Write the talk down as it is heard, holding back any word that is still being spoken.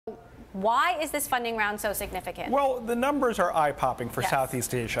Why is this funding round so significant? Well, the numbers are eye-popping for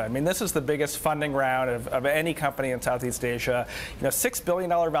Southeast Asia. I mean, this is the biggest funding round of any company in Southeast Asia. You know, $6 billion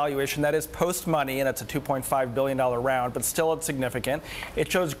valuation, that is post-money, and it's a $2.5 billion round, but still it's significant. It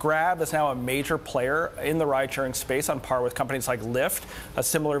shows Grab is now a major player in the ride-sharing space on par with companies like Lyft, a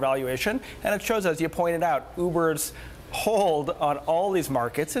similar valuation. And it shows, as you pointed out, Uber's hold on all these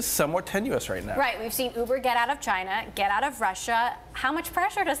markets is somewhat tenuous right now. Right. We've seen Uber get out of China, get out of Russia. How much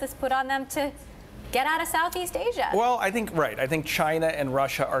pressure does this put on them to get out of Southeast Asia? Well, I think China and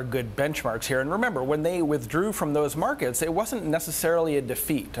Russia are good benchmarks here. And remember, when they withdrew from those markets, it wasn't necessarily a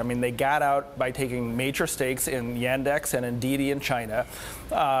defeat. I mean, they got out by taking major stakes in Yandex and in Didi in China.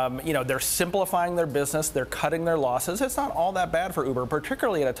 You know, they're simplifying their business. They're cutting their losses. It's not all that bad for Uber,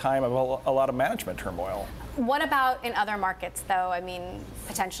 particularly at a time of a lot of management turmoil. What about in other markets, though? I mean,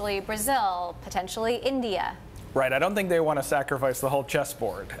 potentially Brazil, potentially India. Right. I don't think they want to sacrifice the whole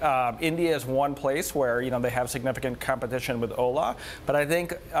chessboard. India is one place where, you know, they have significant competition with Ola, but I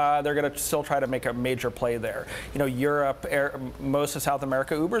think they're going to still try to make a major play there. You know, Europe, most of South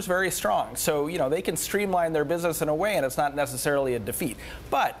America, Uber is very strong. So, you know, they can streamline their business in a way, and it's not necessarily a defeat.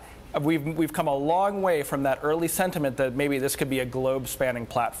 But we've come a long way from that early sentiment that maybe this could be a globe-spanning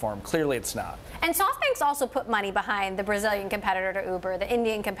platform. Clearly, it's not. And SoftBank's also put money behind the Brazilian competitor to Uber, the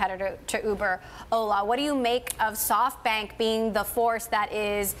Indian competitor to Uber, Ola. What do you make of SoftBank being the force that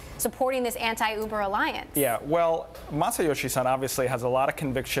is supporting this anti-Uber alliance? Yeah, well, Masayoshi-san obviously has a lot of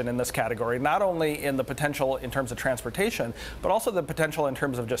conviction in this category, not only in the potential in terms of transportation, but also the potential in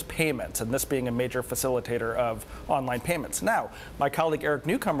terms of just payments, and this being a major facilitator of online payments. Now, my colleague Eric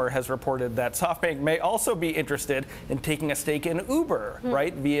Newcomer has reported that SoftBank may also be interested in taking a stake in Uber,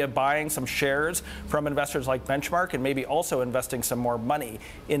 right, via buying some shares from investors like Benchmark and maybe also investing some more money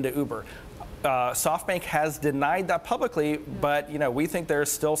into Uber. SoftBank has denied that publicly, but, you know, we think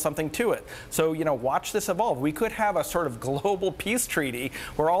there's still something to it. So, you know, watch this evolve. We could have a sort of global peace treaty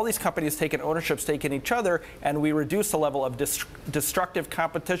where all these companies take an ownership stake in each other, and we reduce the level of destructive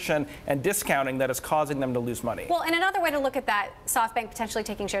competition and discounting that is causing them to lose money. Well, and another way to look at that, SoftBank potentially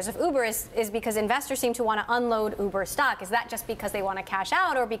taking shares of Uber, is because investors seem to want to unload Uber stock. Is that just because they want to cash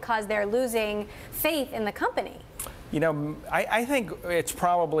out, or because they're losing faith in the company? You know, I think it's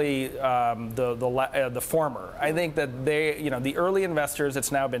probably the former. I think that the early investors,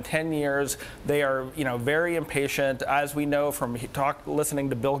 it's now been 10 years. They are, you know, very impatient, as we know from listening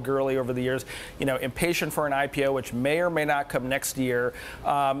to Bill Gurley over the years, you know, impatient for an IPO, which may or may not come next year.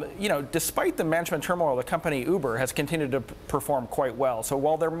 You know, despite the management turmoil, the company Uber has continued to perform quite well. So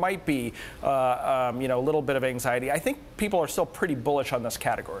while there might be, you know, a little bit of anxiety, I think people are still pretty bullish on this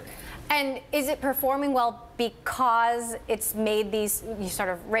category. And is it performing well because it's made these, you sort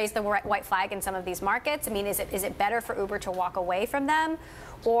of raised the white flag in some of these markets? I mean, is it better for Uber to walk away from them?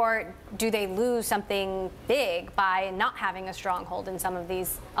 Or do they lose something big by not having a stronghold in some of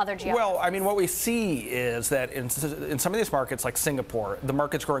these other geographies? Well, I mean, what we see is that in some of these markets, like Singapore, the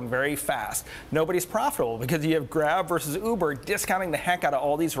market's growing very fast. Nobody's profitable because you have Grab versus Uber discounting the heck out of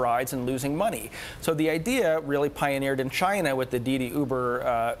all these rides and losing money. So the idea, really pioneered in China with the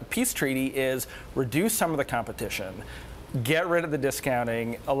Didi-Uber peace treaty, is reduce some of the competition, get rid of the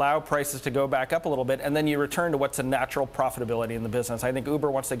discounting, allow prices to go back up a little bit, and then you return to what's a natural profitability in the business. I think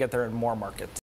Uber wants to get there in more markets.